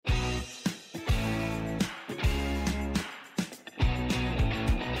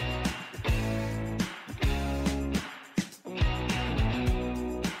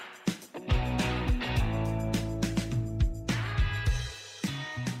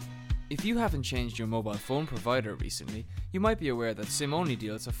If you haven't changed your mobile phone provider recently, you might be aware that SIM-only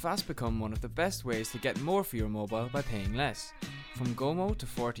deals have fast become one of the best ways to get more for your mobile by paying less. From GoMo to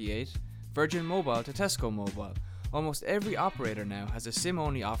 48, Virgin Mobile to Tesco Mobile, almost every operator now has a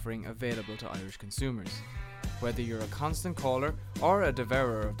SIM-only offering available to Irish consumers. Whether you're a constant caller or a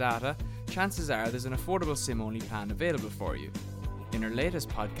devourer of data, chances are there's an affordable SIM-only plan available for you. In our latest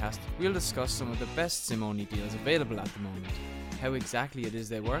podcast, we'll discuss some of the best SIM-only deals available at the moment, how exactly it is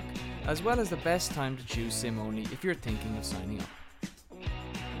they work, as well as the best time to choose SIM-only if you're thinking of signing up.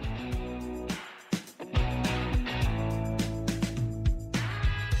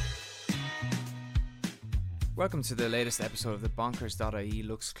 Welcome to the latest episode of the bonkers.ie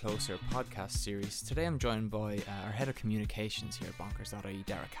Looks Closer podcast series. Today I'm joined by our head of communications here at bonkers.ie,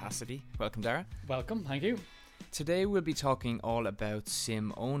 Daragh Cassidy. Welcome, Daragh. Welcome, thank you. Today we'll be talking all about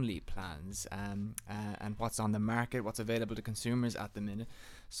SIM-only plans and what's on the market, what's available to consumers at the minute.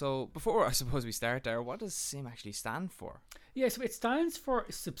 So before I suppose we start there, what does SIM actually stand for? Yeah, so it stands for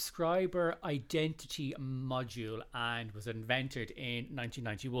Subscriber Identity Module and was invented in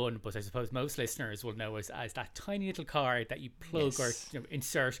 1991, but I suppose most listeners will know as that tiny little card that you plug or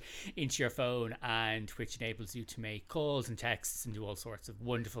insert into your phone, and which enables you to make calls and texts and do all sorts of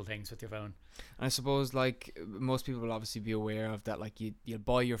wonderful things with your phone. And I suppose like most people will obviously be aware of that, like you'll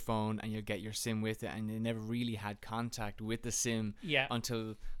buy your phone and you'll get your SIM with it, and you never really had contact with the SIM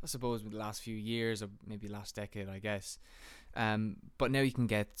until I suppose with the last few years or maybe last decade, I guess. But now you can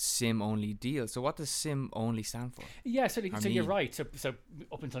get SIM-only deals. So what does SIM-only stand for? Yeah, so you're right. So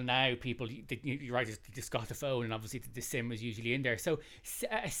up until now, you're right, they just got the phone, and obviously the SIM was usually in there. So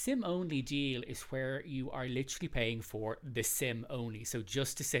a SIM-only deal is where you are literally paying for the SIM only. So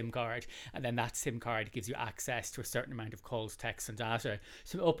just a SIM card, and then that SIM card gives you access to a certain amount of calls, texts, and data.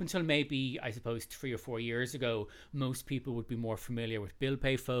 So up until maybe, I suppose, 3 or 4 years ago, most people would be more familiar with bill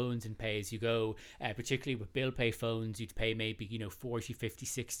pay phones and pay as you go. Particularly with bill pay phones, you'd pay maybe 40, 50,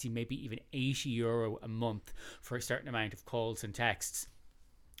 60, maybe even €80 a month for a certain amount of calls and texts.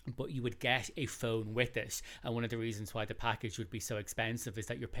 But you would get a phone with it, and one of the reasons why the package would be so expensive is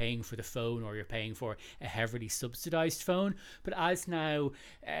that you're paying for the phone, or you're paying for a heavily subsidized phone. But as now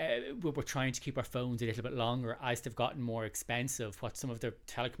we're trying to keep our phones a little bit longer, as they've gotten more expensive, what some of the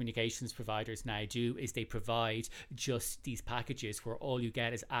telecommunications providers now do is they provide just these packages where all you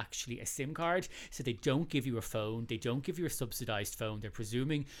get is actually a SIM card. So they don't give you a phone, they don't give you a subsidized phone, they're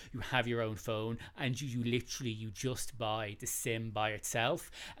presuming you have your own phone, and you just buy the SIM by itself.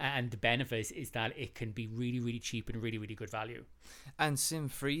 And the benefit is that it can be really, really cheap and really, really good value. And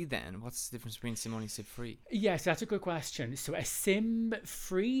SIM-free then? What's the difference between SIM-only and SIM-free? Yes, that's a good question. So a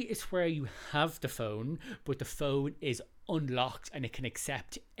SIM-free is where you have the phone, but the phone is unlocked and it can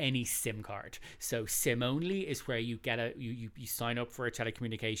accept any SIM card. So SIM only is where you get you sign up for a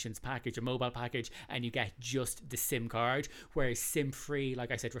telecommunications package, a mobile package, and you get just the SIM card. Whereas SIM free,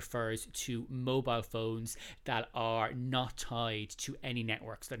 like I said, refers to mobile phones that are not tied to any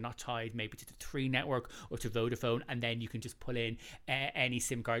networks. They're not tied maybe to the 3 network or to Vodafone, and then you can just pull in any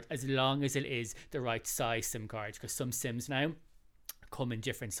SIM card as long as it is the right size SIM card, because some SIMs now come in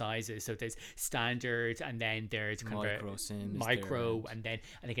different sizes. So there's standard, and then there's kind micro of SIM, micro, and then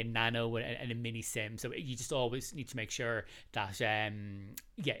I think a nano and a mini SIM. So you just always need to make sure that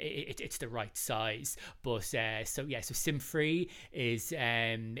it's the right size. But so SIM free is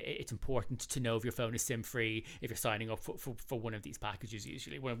it's important to know if your phone is SIM free if you're signing up for one of these packages,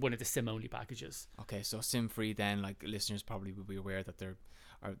 usually one of the SIM only packages. Okay, so SIM free then, like listeners probably will be aware that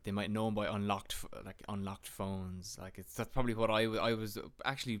they might know them by unlocked phones. That's probably what I was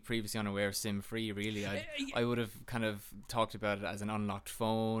actually previously unaware of SIM free. Really, I would have kind of talked about it as an unlocked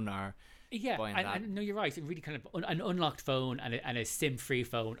phone or. Yeah, and no, you're right. It really kind of an unlocked phone and a SIM-free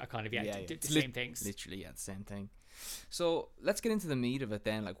phone are kind of the same things. Literally, the same thing. So let's get into the meat of it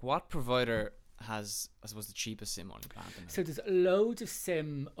then. Like, what provider has, I suppose, the cheapest SIM-only plan? So there's loads of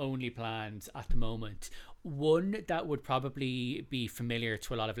SIM-only plans at the moment. One that would probably be familiar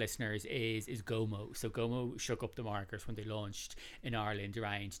to a lot of listeners is GoMo. So GoMo shook up the market when they launched in Ireland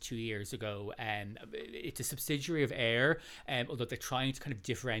around 2 years ago. It's a subsidiary of Air, although they're trying to kind of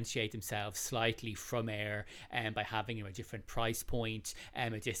differentiate themselves slightly from Air by having a different price point, a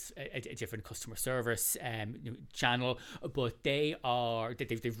different customer service channel. But they've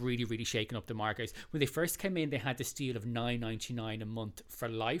really, really shaken up the market. When they first came in, they had this deal of $9.99 a month for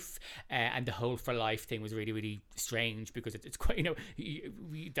life, and the whole for life thing was was really, really strange because it's quite,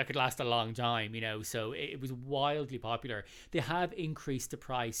 that could last a long time, so it was wildly popular. They have increased the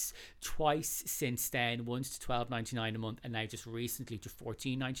price twice since then, once to $12.99 a month and now just recently to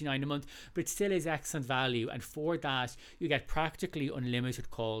 $14.99 a month, but it still is excellent value. And for that, you get practically unlimited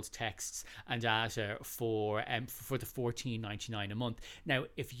calls, texts and data for the $14.99 a month. Now,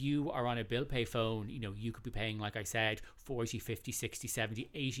 if you are on a bill pay phone, you could be paying, like I said, 40, 50, 60, 70,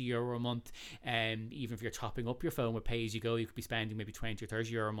 80 euro a month. Even if you're topping up your phone with pay as you go, you could be spending maybe 20 or 30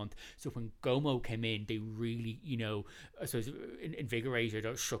 euro a month. So when GoMo came in, they really, invigorated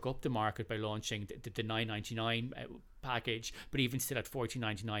or shook up the market by launching the $9.99 package, but even still at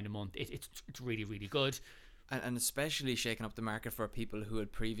 $14.99 a month, it's really, really good. And especially shaking up the market for people who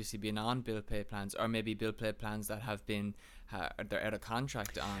had previously been on bill pay plans, or maybe bill pay plans that have been they're out of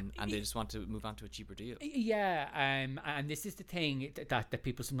contract on, and they just want to move on to a cheaper deal. Yeah, and this is the thing that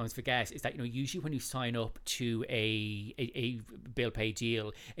people sometimes forget, is that usually when you sign up to a bill pay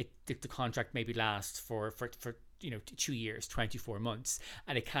deal, the contract maybe lasts for 2 years, 24 months,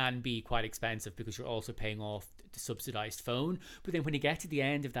 and it can be quite expensive because you're also paying off the subsidized phone. But then when you get to the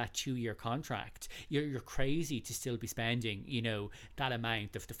end of that 2-year contract, you're crazy to still be spending that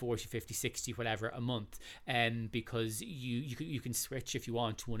amount of the 40, 50, 60 whatever a month, because you can switch if you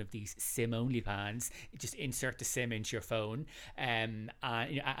want to one of these SIM only plans. Just insert the SIM into your phone, and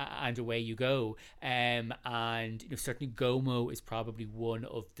away you go. And certainly GoMo is probably one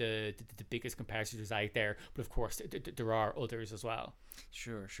of the biggest competitors out there, but of course there are others as well.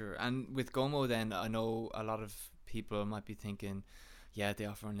 Sure. And with GoMo then, I know a lot of people might be thinking, yeah, they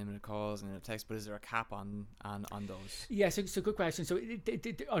offer unlimited calls and text, but is there a cap on those? Yeah, so good question. So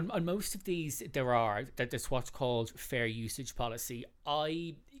on most of these, there's what's called fair usage policy.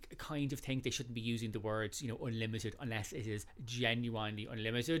 I kind of think they shouldn't be using the words, unlimited, unless it is genuinely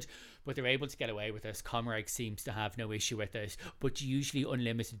unlimited, but they're able to get away with this. Comreg seems to have no issue with it, but usually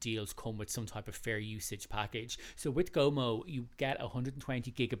unlimited deals come with some type of fair usage package. So with GoMo, you get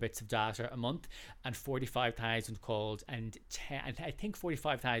 120 gigabits of data a month and 45,000 calls and I think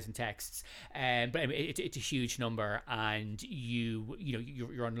 45,000 texts. But I mean, it's a huge number, and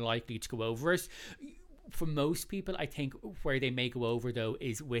you're unlikely to go over it. For most people, I think where they may go over though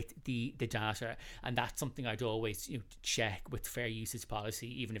is with the data, and that's something I'd always check with fair usage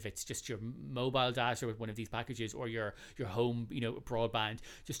policy, even if it's just your mobile data with one of these packages or your home broadband.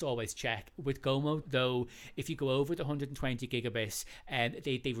 Just always check. With GoMo though, if you go over the 120 gigabits,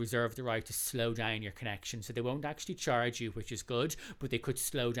 they reserve the right to slow down your connection, so they won't actually charge you, which is good, but they could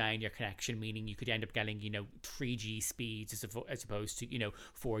slow down your connection, meaning you could end up getting 3G speeds as opposed to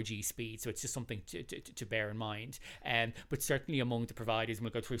 4G speeds. So it's just something to bear in mind. But certainly among the providers, and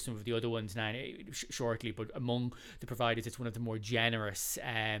we'll go through some of the other ones now shortly, but among the providers, it's one of the more generous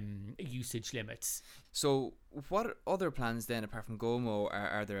usage limits. So what other plans then, apart from GoMo,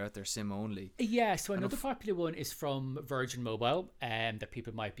 are there out there SIM only? Yeah, so another popular one is from Virgin Mobile, that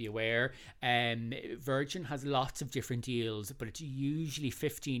people might be aware. Virgin has lots of different deals, but it's usually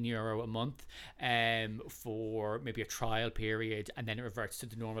 €15 a month for maybe a trial period, and then it reverts to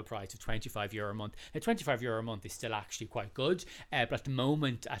the normal price of €25 a month. Now, €25 a month is still actually quite good, but at the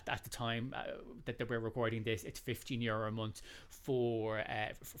moment, at the time that we're recording this, it's €15 a month for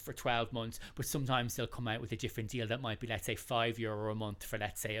 12 months, but sometimes they'll come out with a different deal that might be, let's say, €5 a month for,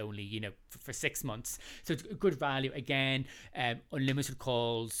 let's say, only for 6 months. So it's good value again. Unlimited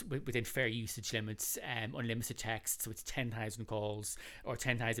calls within fair usage limits, unlimited text, so it's 10,000 calls or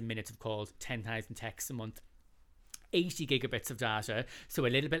 10,000 minutes of calls, 10,000 texts a month. 80 gigabits of data, so a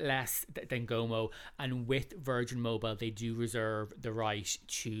little bit less than GoMo. And with Virgin Mobile, they do reserve the right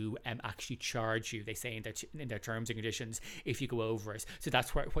to actually charge you, they say in their terms and conditions, if you go over it. So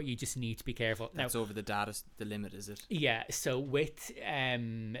that's what you just need to be careful. That's over the data, the limit, is it? Yeah, so with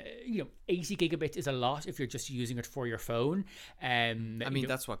 80 gigabits is a lot if you're just using it for your phone.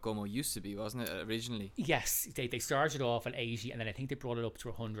 That's what GoMo used to be, wasn't it, originally? Yes, they started off at 80, and then I think they brought it up to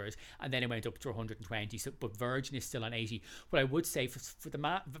 100, and then it went up to 120. So, but Virgin is still on 80. What I would say for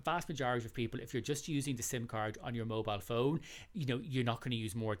the vast majority of people, if you're just using the SIM card on your mobile phone, you're not going to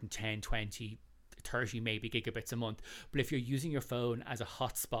use more than 10, 20, 30 maybe gigabits a month. But if you're using your phone as a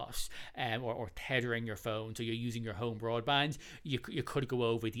hotspot, or tethering your phone, so you're using your home broadband, you could go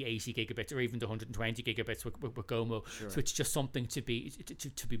over the 80 gigabits or even the 120 gigabits with GoMo. Sure. So it's just something to be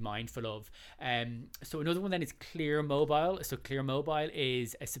mindful of. So another one then is Clear Mobile. So Clear Mobile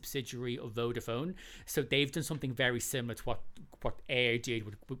is a subsidiary of Vodafone. So they've done something very similar to what Air did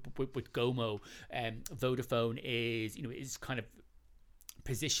with GoMo. Vodafone is kind of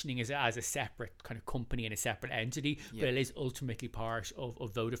positioning as a separate kind of company and a separate entity, but it is ultimately part of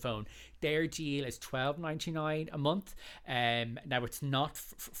Vodafone. Their deal is $12.99 a month. Now it's not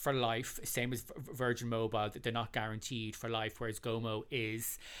for life, same as Virgin Mobile, that they're not guaranteed for life, whereas GoMo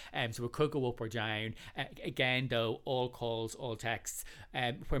is. So it could go up or down. Again, though, all calls, all texts.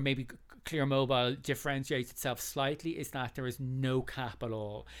 Where maybe Clear Mobile differentiates itself slightly is that there is no cap at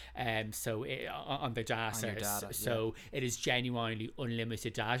all. So on the data, so it is genuinely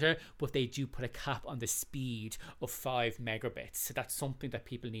unlimited data, but they do put a cap on the speed of 5 megabits. So that's something that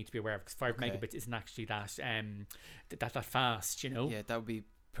people need to be aware of, because 5 megabits isn't actually that fast, you know. Yeah, that would be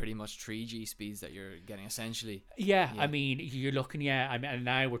pretty much 3G speeds that you're getting essentially. I mean, you're looking and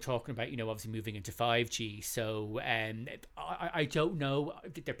now we're talking about, you know, obviously moving into 5G. So I don't know,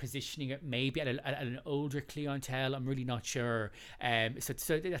 they're positioning it maybe at an older clientele. I'm really not sure.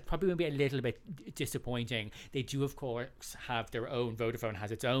 So that's probably going to be a little bit disappointing. They do, of course, have their own. Vodafone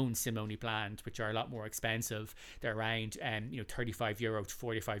has its own SIM-only plans, which are a lot more expensive. They're around €35 to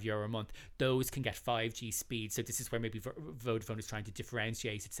 €45 a month. Those can get 5G speed. So this is where maybe Vodafone is trying to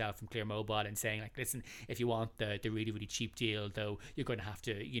differentiate itself from Clear Mobile and saying, like, listen, if you want the really, really cheap deal, though, you're going to have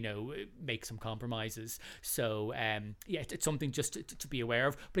to, you know, make some compromises. So it's something just to be aware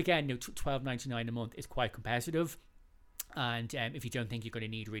of. But again, you know, $12.99 a month is quite competitive. And if you don't think you're going to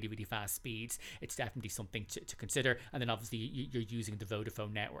need really, really fast speeds, it's definitely something to consider. And then obviously you're using the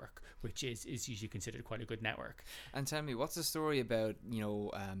Vodafone network, which is usually considered quite a good network. And tell me, what's the story about, you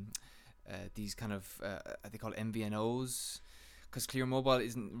know, these kind of they call MVNOs? Because Clear Mobile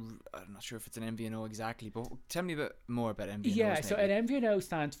isn't, I'm not sure if it's an MVNO exactly, but tell me a bit more about MVNOs. Yeah, so an MVNO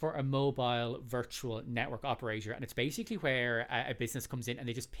stands for a mobile virtual network operator, and it's basically where a business comes in and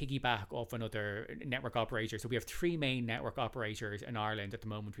they just piggyback off another network operator. So we have 3 main network operators in Ireland at the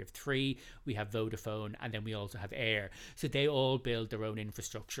moment. We have 3, we have Vodafone, and then we also have Air. So they all build their own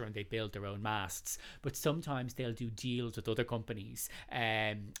infrastructure and they build their own masts, but sometimes they'll do deals with other companies.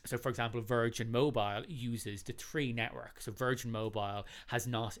 So for example, Virgin Mobile uses the 3 network. So Virgin Mobile has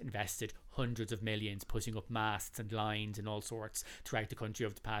not invested hundreds of millions putting up masts and lines and all sorts throughout the country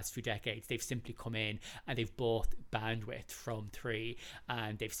over the past few decades. They've simply come in and they've bought bandwidth from 3,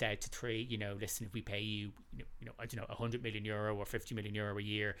 and they've said to 3, you know, listen, if we pay you, I don't know, €100 million or €50 million a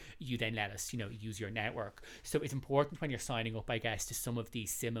year, you then let us, you know, use your network. So it's important when you're signing up, I guess, to some of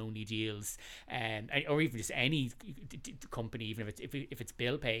these SIM-only deals, or even just any company, even if it's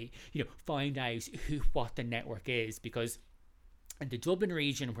bill pay, you know, find out what the network is, because in the Dublin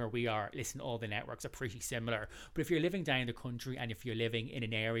region where we are, listen, all the networks are pretty similar. But if you're living down the country and if you're living in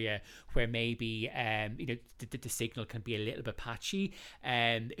an area where maybe the signal can be a little bit patchy,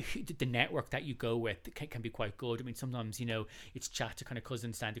 the network that you go with can be quite good. I mean, sometimes, you know, it's chat to kind of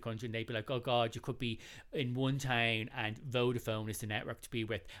cousins down the country and they'd be like, oh God, you could be in one town and Vodafone is the network to be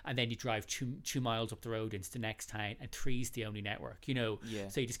with, and then you drive two miles up the road into the next town and 3's the only network, you know. Yeah.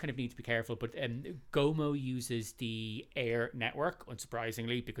 So you just kind of need to be careful. But GoMo uses the Air network,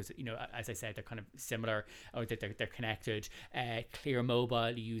 unsurprisingly, because, you know, as I said, they're kind of similar, or that they're connected. Clear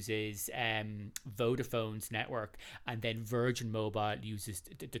Mobile uses Vodafone's network, and then Virgin Mobile uses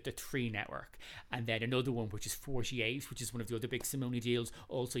the 3 network, and then another one, which is 48, which is one of the other big SIM-only deals,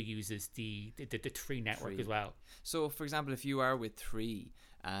 also uses the 3 network as well. So for example, if you are with 3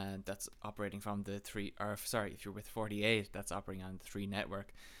 and that's operating from the 3, or sorry, if you're with 48 that's operating on the 3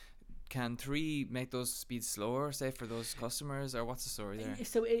 network, can 3 make those speeds slower, say, for those customers, or what's the story there?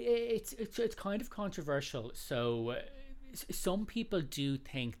 So it's kind of controversial. So some people do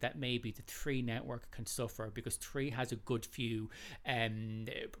think that maybe the 3 network can suffer because 3 has a good few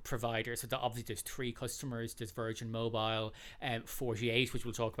providers. So obviously there's 3 customers. There's Virgin Mobile, 48, which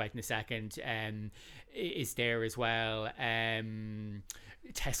we'll talk about in a second, is there as well.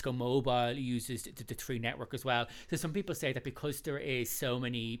 Tesco Mobile uses the 3 network as well. So some people say that because there is so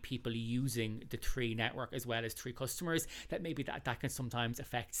many people using the 3 network as well as 3 customers, that maybe that can sometimes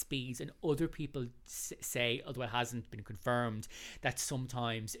affect speeds. And other people say, although it hasn't been confirmed, that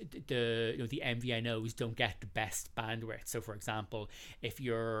sometimes the MVNOs don't get the best bandwidth. So for example, if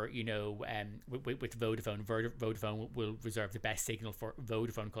you're with Vodafone will reserve the best signal for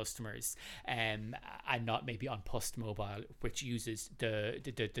Vodafone customers, and not maybe on Post Mobile, which uses the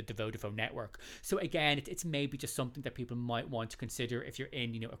Vodafone network. So again, it's maybe just something that people might want to consider if you're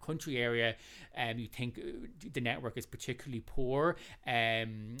in a country area and you think the network is particularly poor.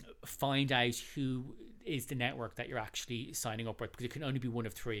 Find out who is the network that you're actually signing up with, because it can only be one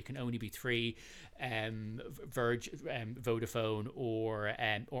of 3. It can only be 3, Vodafone or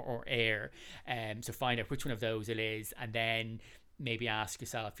Air. So find out which one of those it is, and then maybe ask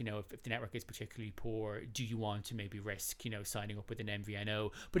yourself, if the network is particularly poor, do you want to maybe risk, signing up with an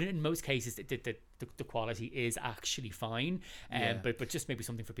MVNO? But in most cases, the quality is actually fine. But just maybe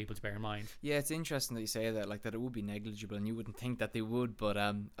something for people to bear in mind. Yeah, it's interesting that you say that, like that it would be negligible, and you wouldn't think that they would. But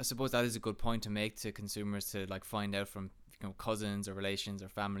I suppose that is a good point to make to consumers, to like find out from cousins or relations or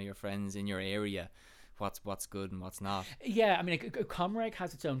family or friends in your area what's good and what's not. Yeah, I mean, Comreg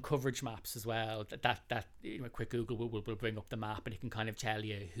has its own coverage maps as well. That a quick Google will bring up the map, and it can kind of tell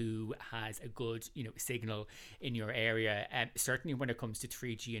you who has a good signal in your area. Certainly when it comes to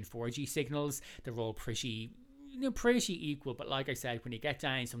 3G and 4G signals, they're all pretty equal. But like I said, when you get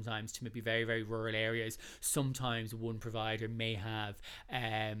down sometimes to maybe very, very rural areas, sometimes one provider may have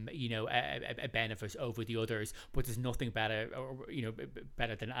a benefit over the others, but there's nothing better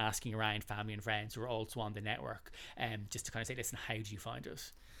better than asking around family and friends who are also on the network, just to kind of say, listen, how do you find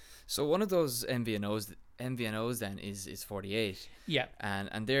us? So one of those MVNOs then is 48. Yeah.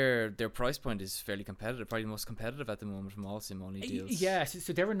 And their price point is fairly competitive, probably the most competitive at the moment from all SIM-only deals. Yeah,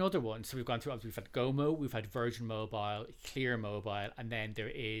 so they're another one. So we've gone through, we've had GoMo, we've had Virgin Mobile, Clear Mobile, and then there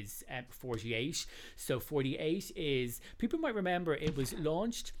is 48. So 48 is, people might remember, it was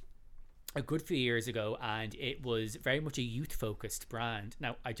launched a good few years ago, and it was very much a youth-focused brand.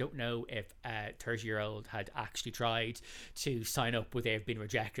 Now, I don't know if a 30-year-old had actually tried to sign up, would they have been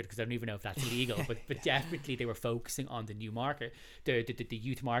rejected, because I don't even know if that's illegal, but definitely they were focusing on the new market, the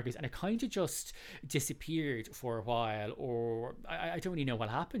youth markets, and it kind of just disappeared for a while, or I don't really know what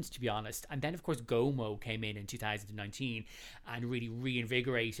happened, to be honest. And then, of course, GoMo came in 2019 and really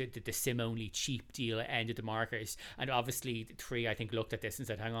reinvigorated the SIM-only cheap deal end of the market. And obviously, Three, I think, looked at this and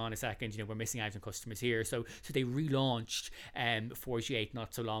said, hang on a second, we're missing out on customers here. So they relaunched 48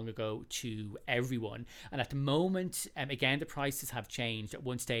 not so long ago to everyone. And at the moment, again, the prices have changed. At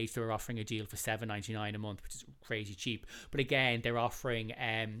one stage, they were offering a deal for $7.99 a month, which is crazy cheap. But again, they're offering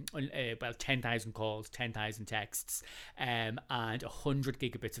about 10,000 calls, 10,000 texts, and 100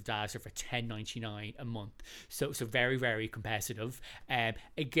 gigabits of data for $10.99 a month. So very, very competitive.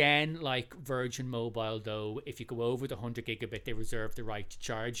 Again, like Virgin Mobile, though, if you go over the 100 gigabit, they reserve the right to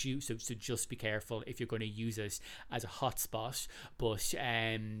charge you. So just be careful if you're going to use it as a hotspot. But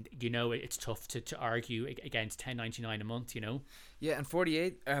it's tough to argue against $10.99 a month. Yeah, and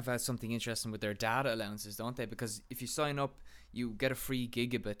 48 have had something interesting with their data allowances, don't they? Because if you sign up, you get a free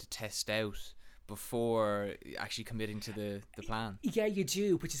gigabit to test out before actually committing to the plan. Yeah, you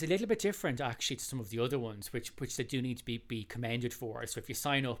do, which is a little bit different actually to some of the other ones, which they do need to be commended for. So if you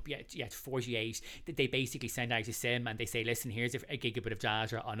sign up, 48, they basically send out a SIM and they say, listen, here's a gigabit of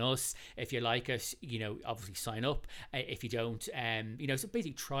data on us. If you like it, obviously sign up. If you don't, so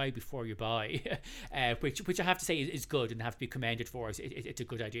basically try before you buy, which I have to say is good and have to be commended for. It's a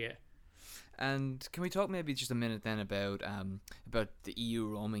good idea. And can we talk maybe just a minute then about the EU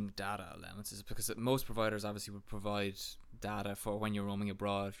roaming data allowances? Because most providers obviously would provide data for when you're roaming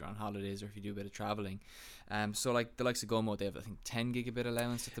abroad, if you're on holidays, or if you do a bit of travelling. So like the likes of GoMo, they have, I think, 10 gigabit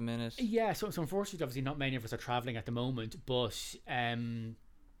allowance at the minute. Yeah, so unfortunately, obviously not many of us are travelling at the moment, but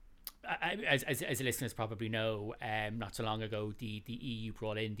as listeners probably know, not so long ago, the EU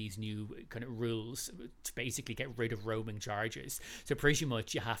brought in these new kind of rules to basically get rid of roaming charges. So pretty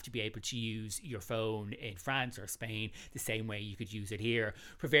much you have to be able to use your phone in France or Spain the same way you could use it here.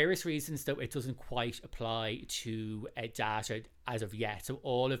 For various reasons, though, it doesn't quite apply to data as of yet. So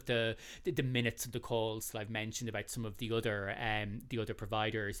all of the minutes of the calls I've mentioned about some of the other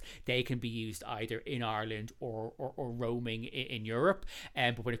providers, they can be used either in Ireland or roaming in Europe.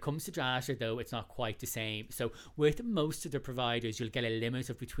 But when it comes to data, though, it's not quite the same. So with most of the providers, you'll get a limit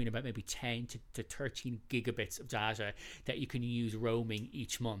of between about maybe 10 to 13 gigabits of data that you can use roaming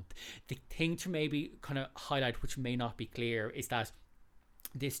each month. The thing to maybe kind of highlight, which may not be clear, is that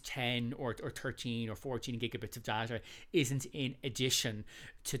this 10 or 13 or 14 gigabits of data isn't in addition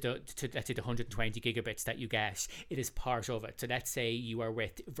to let's say the 120 gigabits that you get. It is part of it. So let's say you are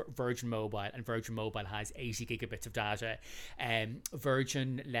with Virgin Mobile, and Virgin Mobile has 80 gigabits of data.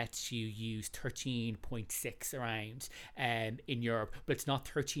 Virgin lets you use 13.6 around in Europe, but it's not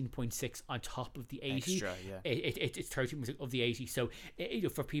 13.6 on top of the 80. Extra, yeah. It's 13% of the 80. So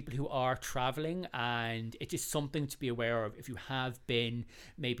for people who are traveling, and it's just something to be aware of if you have been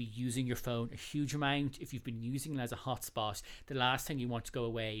maybe using your phone a huge amount, if you've been using it as a hotspot, the last thing you want to go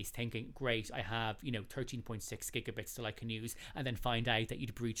away is thinking, great, I have 13.6 gigabits that I can use, and then find out that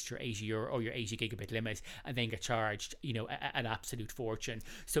you'd breached your 80 or your 80 gigabit limit, and then get charged an absolute fortune.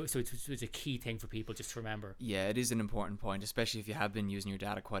 So it's a key thing for people just to remember. Yeah, it is an important point, especially if you have been using your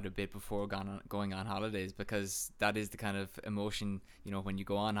data quite a bit before going on holidays, because that is the kind of emotion, when you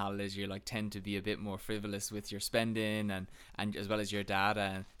go on holidays, you tend to be a bit more frivolous with your spending and as well as your data.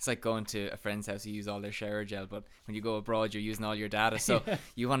 And it's like going to a friend's house, you use all their shower gel, but when you go abroad, you're using all your data. So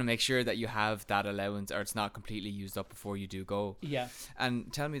you want to make sure that you have that allowance, or it's not completely used up before you do go. Yeah.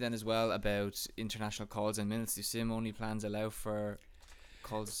 And tell me then as well about international calls and minutes. Do SIM only plans allow for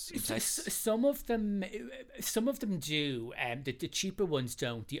calls and texts? Some of them do. The cheaper ones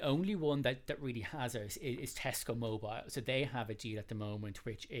don't. The only one that really has it is Tesco Mobile. So they have a deal at the moment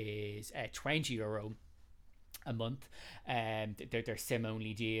which is €20 a month, and their SIM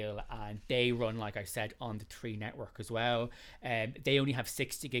only deal, and they run, like I said, on the 3 network as well. They only have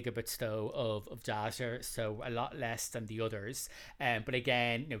 60 gigabits though of data, so a lot less than the others. But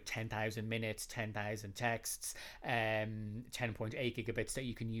again, 10,000 minutes, 10,000 texts, 10.8 gigabits that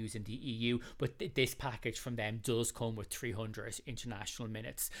you can use in the EU. But this package from them does come with 300 international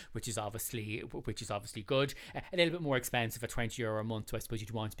minutes, which is obviously good. A little bit more expensive at €20 a month, so I suppose you'd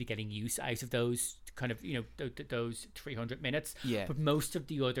want to be getting use out of those kind of those 300 minutes. Yeah. But most of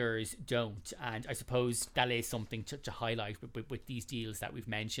the others don't, and I suppose that is something to highlight with these deals that we've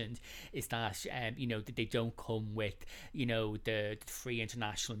mentioned, is that that they don't come with the free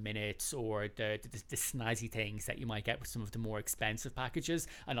international minutes or the snazzy things that you might get with some of the more expensive packages,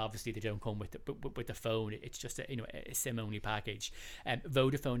 and obviously they don't come with the phone. It's just a SIM only package.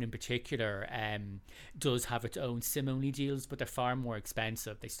 Vodafone in particular does have its own SIM only deals, but they're far more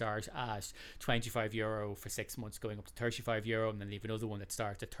expensive. They start at €25 for 6 months, going up to €35, and then leave another one that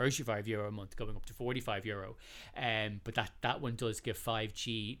starts at €35 a month, going up to €45. But that one does give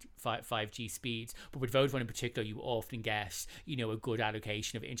 5G speeds. But with Vodafone in particular, you often get a good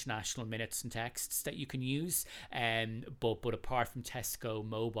allocation of international minutes and texts that you can use. But apart from Tesco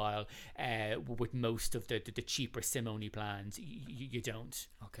Mobile, with most of the cheaper SIM only plans, you don't.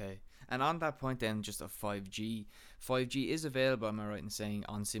 Okay. And on that point then, just of 5G is available, am I right in saying,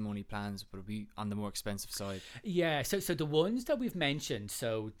 on SIM only plans, but it'll be on the more expensive side? Yeah, so the ones that we've mentioned,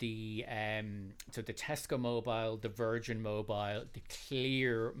 so the Tesco Mobile, the Virgin Mobile, the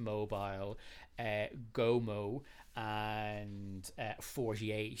Clear Mobile, GoMo, and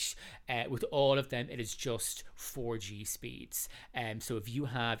 48, with all of them it is just 4G speeds. So if you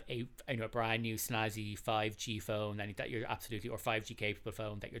have a brand new snazzy 5G phone that you're absolutely, or 5G capable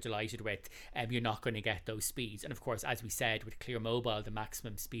phone that you're delighted with, you're not going to get those speeds. And of course, as we said, with Clear Mobile, the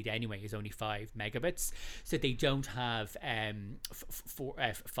maximum speed anyway is only 5 megabits, so they don't have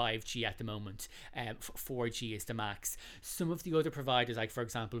 5G at the moment. 4G is the max. Some of the other providers, like for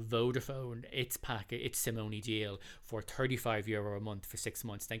example Vodafone, its SIM only deal for €35 a month for 6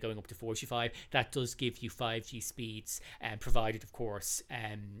 months, then going up to 45, that does give you 5G speeds, provided of course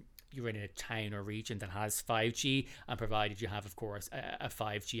you're in a town or region that has 5G, and provided you have of course a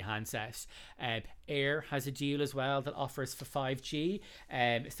 5G handset. Air has a deal as well that offers for 5G,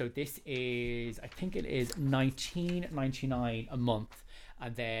 so this is, I think it is $19.99 a month.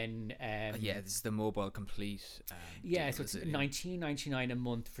 And then this is the mobile complete so it's $19.99 a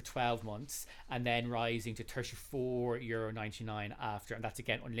month for 12 months, and then rising to €34.99 after, and that's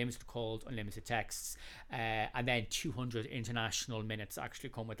again unlimited calls, unlimited texts, and then 200 international minutes actually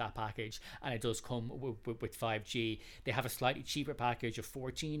come with that package, and it does come with 5G. They have a slightly cheaper package of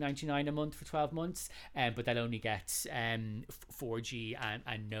 $14.99 a month for 12 months, but that only gets 4G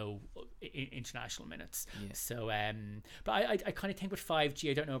and no international minutes. Yeah. So but I kind of think with 5G,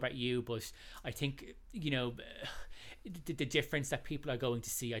 I don't know about you, but I think the difference that people are going to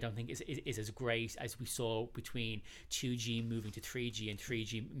see, I don't think is as great as we saw between 2G moving to 3G and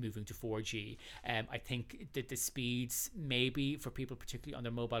 3G moving to 4G. I think that the speeds, maybe for people particularly on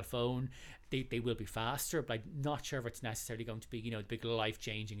their mobile phone, they will be faster, but I'm not sure if it's necessarily going to be the big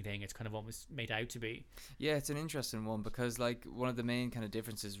life-changing thing it's kind of almost made out to be. Yeah, it's an interesting one, because one of the main kind of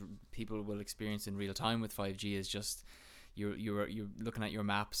differences people will experience in real time with 5G is just you're looking at your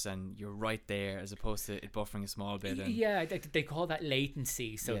maps and you're right there, as opposed to it buffering a small bit. Yeah, they call that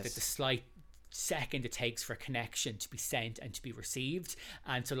latency. So yes. that the slight second it takes for a connection to be sent and to be received.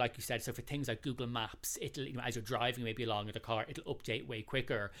 And so, like you said, so for things like Google Maps, it'll, as you're driving maybe along in the car, it'll update way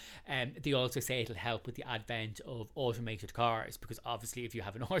quicker. They also say it'll help with the advent of automated cars, because obviously if you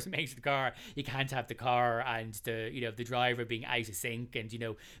have an automated car, you can't have the car and the driver being out of sync and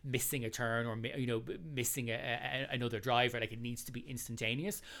missing a turn, or missing another driver. Like, it needs to be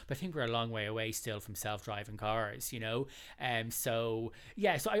instantaneous. But I think we're a long way away still from self-driving cars, so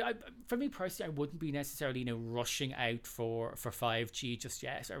I for me personally, I wouldn't be necessarily rushing out for 5G just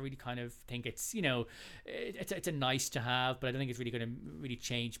yet. I really kind of think it's it's a nice to have, but I don't think it's really going to really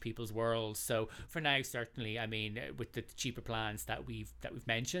change people's worlds. So for now, certainly, I mean, with the cheaper plans that we've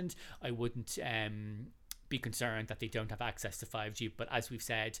mentioned, I wouldn't be concerned that they don't have access to 5G. But as we've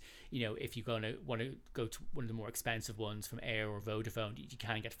said, if you're going to want to go to one of the more expensive ones from Air or Vodafone, you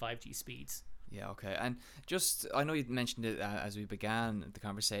can get 5G speeds. Yeah, okay. And just, I know you mentioned it as we began the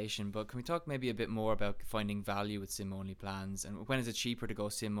conversation, but can we talk maybe a bit more about finding value with SIM-only plans? And when is it cheaper to go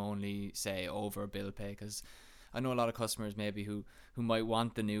SIM-only, say, over bill pay? Because I know a lot of customers maybe who might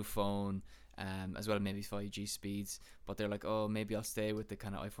want the new phone, as well as maybe 5G speeds, but they're like, oh, maybe I'll stay with the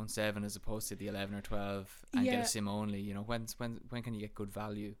kind of iPhone 7 as opposed to the 11 or 12 and get a SIM only. When can you get good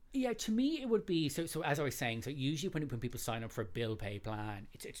value? Yeah, to me it would be, so as I was saying, so usually when people sign up for a bill pay plan,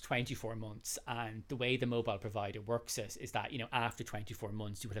 it's 24 months, and the way the mobile provider works is that after 24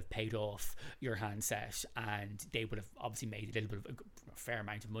 months you would have paid off your handset, and they would have obviously made a little bit of a fair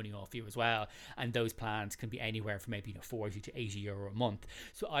amount of money off you as well. And those plans can be anywhere from maybe 40 to 80 euro a month.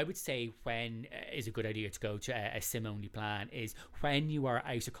 So I would say when is a good idea to go to a SIM only plan is when you are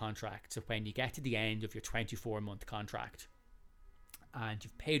out of contract. So when you get to the end of your 24-month contract and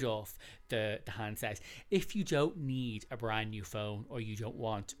you've paid off the handset, if you don't need a brand new phone, or you don't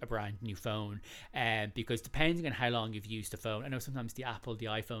want a brand new phone, because depending on how long you've used the phone, I know sometimes the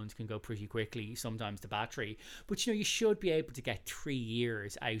iPhones can go pretty quickly, sometimes the battery, but you should be able to get 3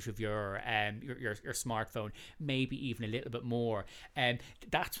 years out of your smartphone, maybe even a little bit more.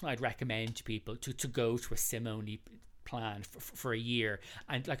 That's when I'd recommend to people to go to a SIM only plan for a year.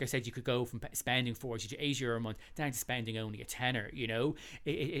 And like I said, you could go from spending 40 to 80 euro a month down to spending only a tenner.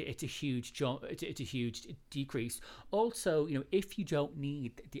 It's a huge jump. It's a huge decrease. Also, if you don't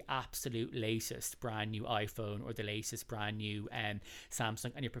need the absolute latest brand new iPhone or the latest brand new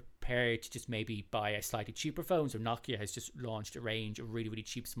Samsung, and you're prepared to just maybe buy a slightly cheaper phone, so Nokia has just launched a range of really, really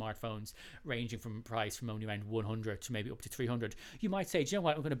cheap smartphones ranging from price from only around 100 to maybe up to 300. You might say, do you know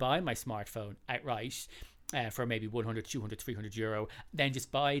what, I'm going to buy my smartphone outright for maybe 100, 200, 300 euro, then just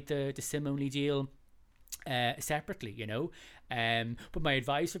buy the SIM only deal separately, but my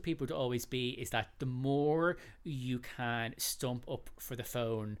advice for people to always be is that the more you can stump up for the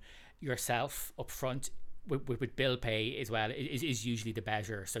phone yourself up front with bill pay as well is usually the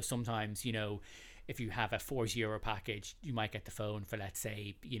better. So sometimes, if you have a 40 euro package, you might get the phone for, let's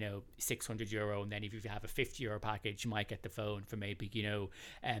say, 600 euro. And then if you have a 50 euro package, you might get the phone for maybe,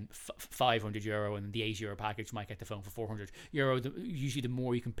 500 euro. And the 80 euro package, you might get the phone for 400 euro. Usually the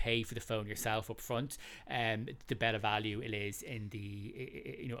more you can pay for the phone yourself up front, the better value it is in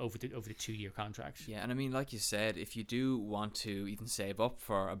the, over the 2-year contract. Yeah. And I mean, like you said, if you do want to even save up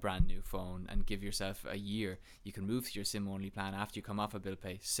for a brand new phone and give yourself a year, you can move to your SIM only plan after you come off a bill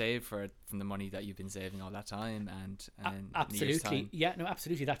pay, save for it from the money that you've been saving all that time, and absolutely, yeah, no,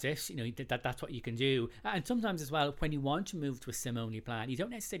 absolutely, that's it. That's what you can do. And sometimes as well, when you want to move to a SIM only plan, you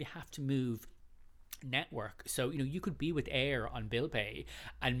don't necessarily have to move network. So you could be with Air on bill pay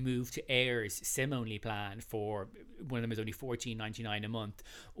and move to Air's SIM only plan for one of them is only $14.99 a month,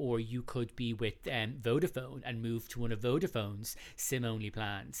 or you could be with Vodafone and move to one of Vodafone's SIM only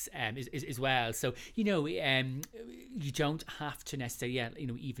plans as well. So you don't have to necessarily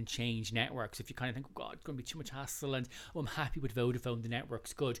even change networks. If you kind of think, oh God, it's going to be too much hassle, and I'm happy with Vodafone, the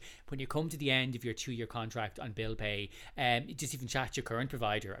network's good. When you come to the end of your 2-year contract on bill pay, just even chat to your current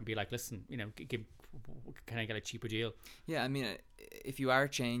provider and be like, listen, can I get a cheaper deal? Yeah, I mean, if you are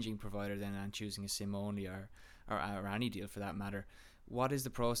changing provider then and choosing a SIM only or any deal for that matter, what is the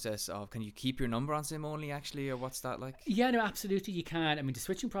process of, can you keep your number on SIM only actually, or what's that like? Yeah, no, absolutely you can. I mean, the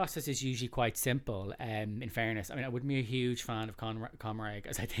switching process is usually quite simple, in fairness. I mean, I wouldn't be a huge fan of Comreg,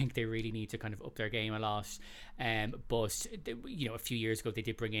 as I think they really need to kind of up their game a lot. But a few years ago they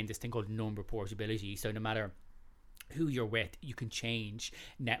did bring in this thing called number portability. So no matter who you're with, you can change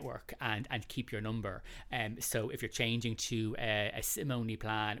network and keep your number. So if you're changing to a SIM only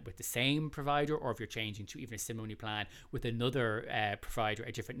plan with the same provider, or if you're changing to even a SIM only plan with another provider,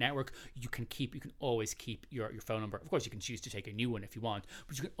 a different network, you can always keep your phone number. Of course, you can choose to take a new one if you want,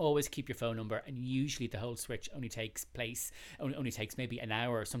 but you can always keep your phone number. And usually the whole switch only takes maybe an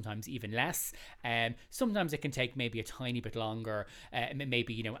hour, sometimes even less. Sometimes it can take maybe a tiny bit longer,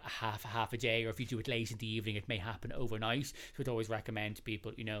 maybe, you know, half a day, or if you do it late in the evening, it may happen overnight. So I'd always recommend to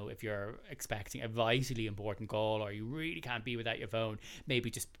people, you know, if you're expecting a vitally important call, or you really can't be without your phone, maybe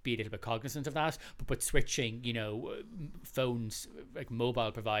just be a little bit cognizant of that. But switching, you know, phones, like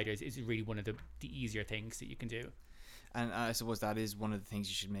mobile providers, is really one of the easier things that you can do. And I suppose that is one of the things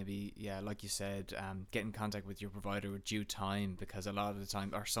you should maybe, like you said, get in contact with your provider with due time, because a lot of the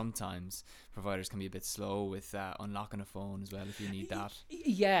time, or sometimes, providers can be a bit slow with unlocking a phone as well if you need that.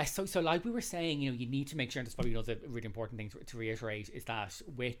 Yeah, so like we were saying, you know, you need to make sure, and that's probably another really important thing to reiterate, is that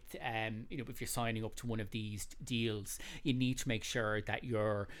with, you know, if you're signing up to one of these deals, you need to make sure that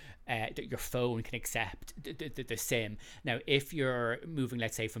your phone can accept the SIM. Now, if you're moving,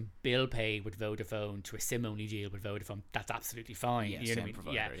 let's say, from bill pay with Vodafone to a SIM only deal with Vodafone, that's absolutely fine. Yeah, you know same what I mean?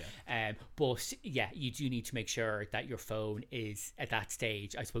 provider, But yeah, you do need to make sure that your phone is at that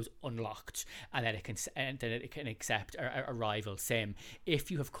stage, I suppose, unlocked, and that it can accept a rival SIM. If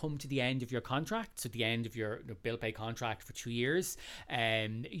you have come to the end of your contract, so the end of your bill pay contract for 2 years,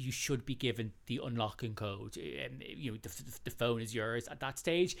 you should be given the unlocking code. You know, the phone is yours at that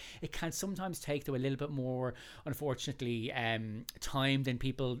stage. It can sometimes take, though, a little bit more, unfortunately, time than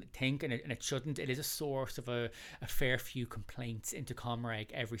people think, and it shouldn't. It is a source of a fair few complaints into Comreg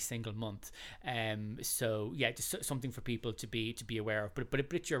every single month. So yeah, just something for people to be aware of.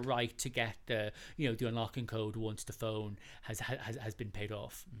 But you're right to get the unlocking code once the phone has been paid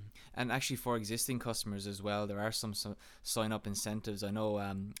off. And actually, for existing customers as well, there are some sign up incentives. I know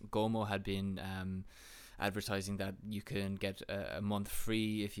GoMo had been advertising that you can get a month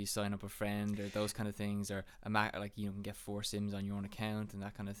free if you sign up a friend, or those kind of things, or like you can get 4 SIMs on your own account and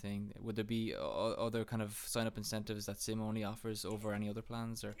that kind of thing. Would there be other kind of sign up incentives that SIM only offers over any other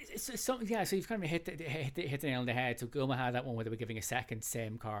plans? Or so you've kind of hit the nail on the head. So GoMo had that one where they were giving a second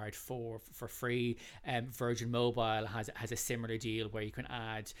SIM card for free. Virgin Mobile has a similar deal where you can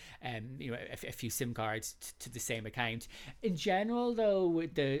add a few SIM cards to the same account. In general, though,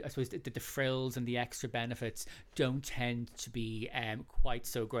 I suppose the frills and the extra benefits don't tend to be quite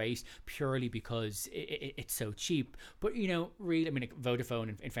so great, purely because it's so cheap. But really, I mean, like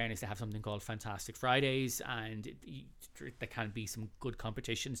Vodafone, in fairness, they have something called Fantastic Fridays, and there can be some good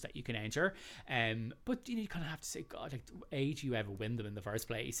competitions that you can enter. But you kind of have to say, God, like, A, do you ever win them in the first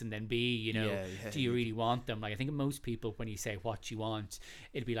place? And then B, do you really want them? Like, I think most people, when you say what you want,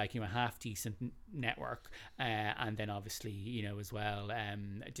 it'll be like, a half decent network, and then obviously, as well,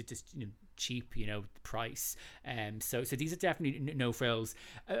 just cheap, price. So these are definitely no frills.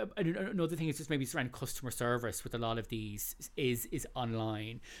 Another thing is just maybe around customer service with a lot of these is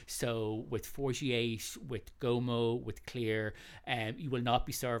online. So with 48, with GoMo, with Clear, you will not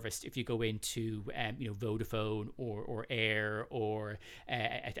be serviced if you go into Vodafone or Air or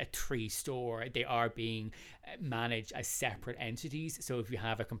a Tree store. They are being managed as separate entities. So if you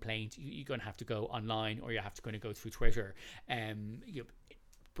have a complaint, you're going to have to go online, or you're going to go through Twitter.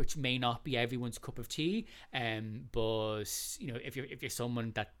 Which may not be everyone's cup of tea, but if you're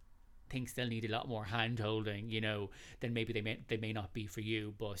someone that thinks they'll need a lot more hand holding, then maybe they may not be for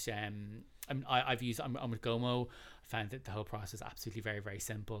you. But I'm with GoMo. I found that the whole process absolutely very, very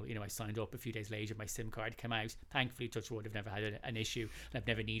simple. I signed up a few days later, my SIM card came out. Thankfully, touch wood, I've never had an issue, and I've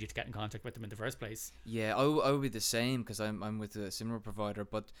never needed to get in contact with them in the first place. Yeah, I would be the same, because I'm with a similar provider.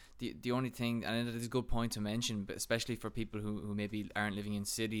 But the only thing, and it is a good point to mention, but especially for people who maybe aren't living in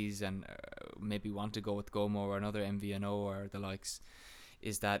cities and maybe want to go with GoMo or another MVNO or the likes,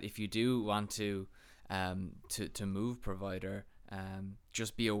 is that if you do want to move provider,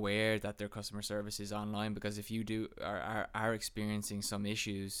 just be aware that their customer service is online, because if you are experiencing some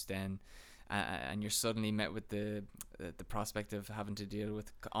issues, then and you're suddenly met with the prospect of having to deal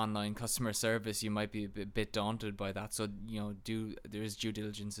with online customer service, you might be a bit daunted by that. So there is due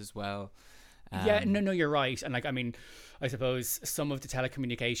diligence as well. No, you're right. And I suppose some of the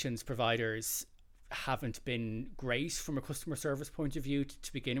telecommunications providers haven't been great from a customer service point of view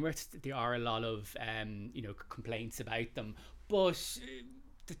to begin with. There are a lot of complaints about them, but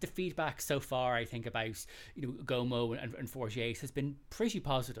the feedback so far, I think, about GoMo and 48 has been pretty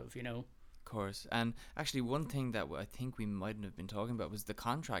positive. course. And actually, one thing that I think we mightn't have been talking about was the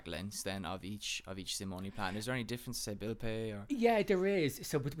contract lengths then of each SIM only plan. Is there any difference, say, bill pay or? Yeah, there is.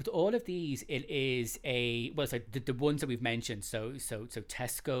 So with all of these, it is so the ones that we've mentioned. So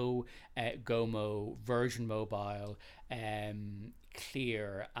Tesco, GoMo, Virgin Mobile,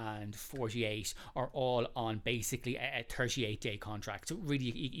 Clear and 48 are all on basically a 38-day contract. So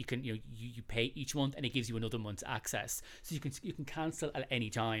really, you can you pay each month, and it gives you another month's access. So you can cancel at any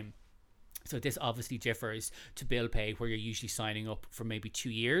time. So this obviously differs to bill pay, where you're usually signing up for maybe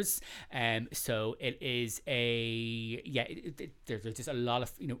 2 years. So it is there's just a lot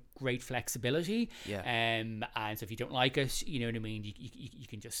of great flexibility. Yeah. And so if you don't like it, you know what I mean, you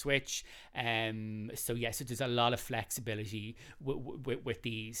can just switch. So there's a lot of flexibility with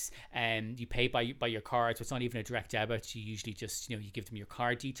these. You pay by your card, so it's not even a direct debit. You usually just you give them your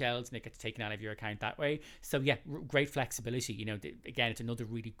card details, and it gets taken out of your account that way. So great flexibility. Again, it's another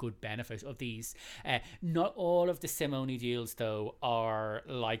really good benefit of these. Not all of the SIM only deals though are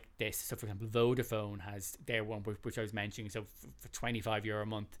like this. So for example, Vodafone has their one, which I was mentioning, so for €25 a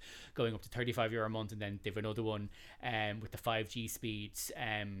month going up to €35 a month, and then they've another one with the 5G speeds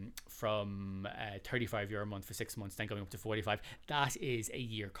from €35 a month for 6 months, then going up to 45. That is a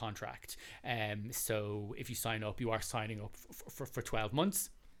year contract. So if you sign up, you are signing up for 12 months.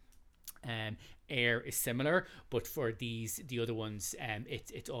 Air is similar, but for the other ones,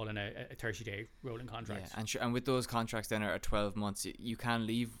 it's all in a 30-day rolling contract. Yeah, and with those contracts then are 12 months, you can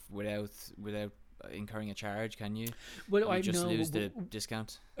leave without incurring a charge, can you? Well, I just lose the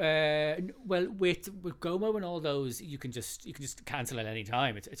discount. Well, with GoMo and all those, you can just cancel at any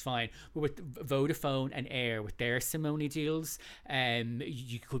time. It's fine. But with Vodafone and Air, with their SIM only deals,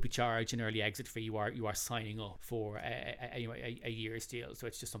 you could be charged an early exit fee. You are signing up for a year's deal, so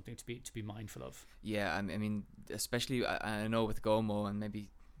it's just something to be mindful of. Yeah, I mean, especially I know with GoMo, and maybe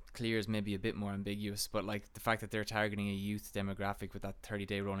Clear is maybe a bit more ambiguous, but like the fact that they're targeting a youth demographic with that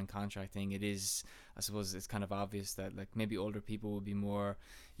 30-day rolling contract thing, it is, I suppose it's kind of obvious that like maybe older people will be more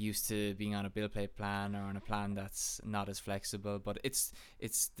used to being on a bill pay plan or on a plan that's not as flexible. But it's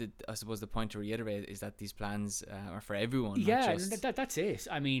I suppose the point to reiterate is that these plans are for everyone. Yeah, that's it.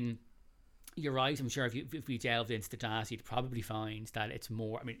 I mean, you're right. I'm sure if we delved into the data, you'd probably find that it's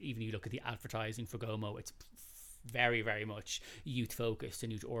more. I mean, even you look at the advertising for GoMo, it's very, very much youth focused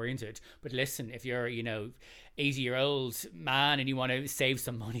and youth oriented. But listen, if you're 80-year-old man and you want to save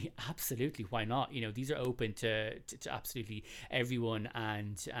some money, absolutely, why not? These are open to absolutely everyone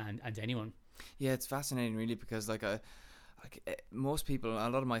and anyone. Yeah, it's fascinating really, because most people, a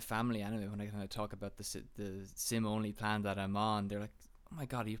lot of my family anyway, when I kind of talk about the SIM only plan that I'm on, they're like, oh my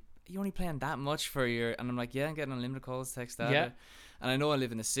god, you only paying that much for your, and I'm like, yeah, I'm getting unlimited calls, text, data. Yeah. And I know I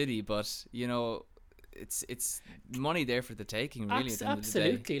live in a city, but it's money there for the taking, really. At the end of the day.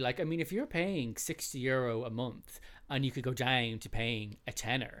 Absolutely. Like, I mean, if you're paying €60 a month and you could go down to paying a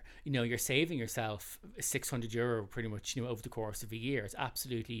tenner, you're saving yourself €600 pretty much, over the course of a year. It's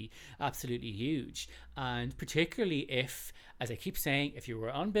absolutely huge. And particularly if, as I keep saying, if you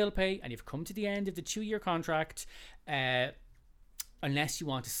were on bill pay and you've come to the end of the 2-year contract, unless you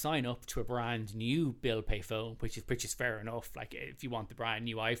want to sign up to a brand new bill pay phone, which is fair enough. Like if you want the brand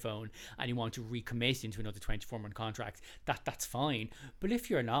new iPhone and you want to recommit into another 24-month contract, that's fine. But if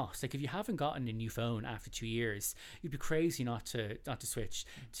you're not, like if you haven't gotten a new phone after 2 years, you'd be crazy not to switch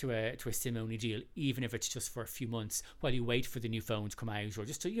to a SIM only deal, even if it's just for a few months while you wait for the new phone to come out, or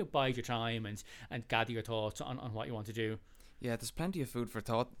just to bide your time and gather your thoughts on what you want to do. Yeah, there's plenty of food for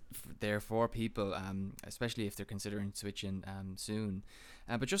thought there for people, especially if they're considering switching soon.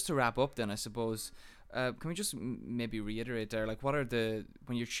 But just to wrap up then, I suppose, can we just maybe reiterate there, like when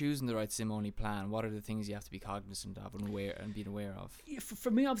you're choosing the right SIM only plan, what are the things you have to be cognizant of and being aware of? Yeah, for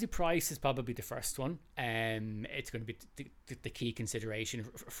me, obviously price is probably the first one. It's going to be the key consideration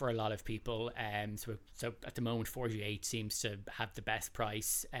for a lot of people. So at the moment 48 seems to have the best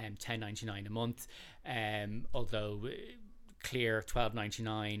price, $10.99 a month, although Clear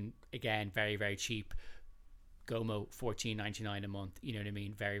 $12.99, again very, very cheap. GoMo $14.99 a month, you know what I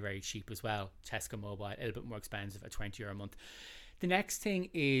mean, very, very cheap as well. Tesco Mobile a little bit more expensive at €20 a month. The next thing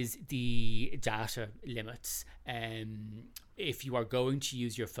is the data limits. If you are going to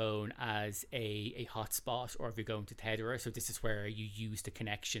use your phone as a hotspot, or if you're going to tether, so this is where you use the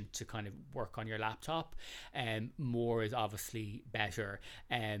connection to kind of work on your laptop, more is obviously better.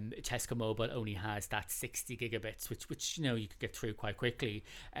 Tesco Mobile only has that 60 gigabits, which you could get through quite quickly.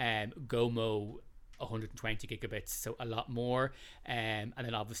 GoMo 120 gigabits, so a lot more. And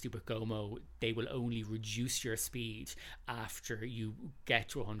then obviously with GoMo, they will only reduce your speed after you get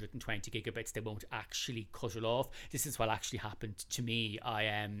to 120 gigabits. They won't actually cut it off. This is what actually happened to me. I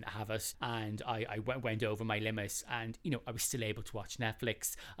have it, and I went over my limit, and I was still able to watch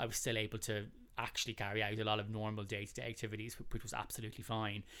Netflix. I was still able to actually carry out a lot of normal day-to-day activities, which was absolutely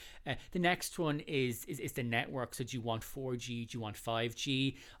fine. The next one is the network. So do you want 4G? Do you want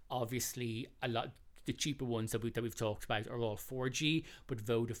 5G? Obviously, a lot. The cheaper ones that we've talked about are all 4G, but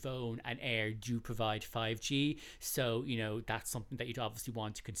Vodafone and Air do provide 5G. So that's something that you'd obviously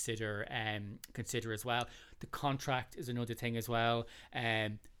want to consider as well. The contract is another thing as well.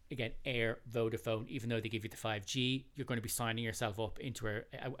 Again, Air, Vodafone, even though they give you the 5G, you're going to be signing yourself up into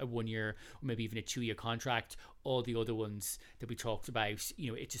a 1 year or maybe even a 2 year contract. All the other ones that we talked about,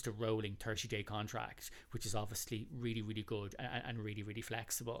 it's just a rolling 30-day contract, which is obviously really, really good and really, really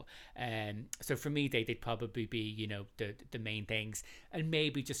flexible. So for me, they'd probably be, the main things. And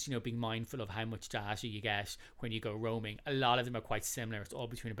maybe just, being mindful of how much data you get when you go roaming. A lot of them are quite similar. It's all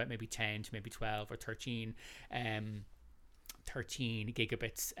between about maybe 10 to maybe 12 or 13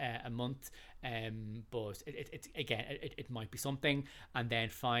 gigabits a month, but it might be something. And then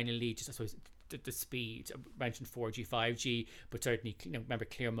finally, just I suppose the speed. I mentioned 4G, 5G, but certainly remember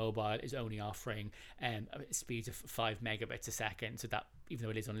Clear Mobile is only offering speeds of 5 megabits a second, so that even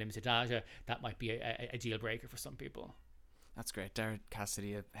though it is unlimited data, that might be a deal breaker for some people. That's great. Daragh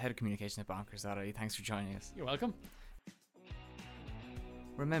Cassidy, Head of Communication at bonkers.ie, thanks for joining us. You're welcome.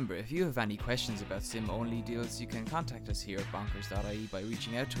 Remember, if you have any questions about SIM-only deals, you can contact us here at bonkers.ie by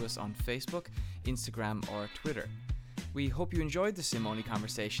reaching out to us on Facebook, Instagram or Twitter. We hope you enjoyed the SIM-only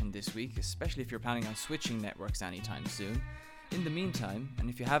conversation this week, especially if you're planning on switching networks anytime soon. In the meantime, and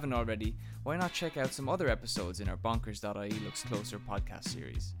if you haven't already, why not check out some other episodes in our bonkers.ie Looks Closer podcast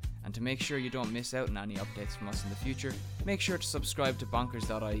series. And to make sure you don't miss out on any updates from us in the future, make sure to subscribe to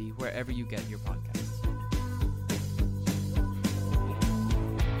bonkers.ie wherever you get your podcasts.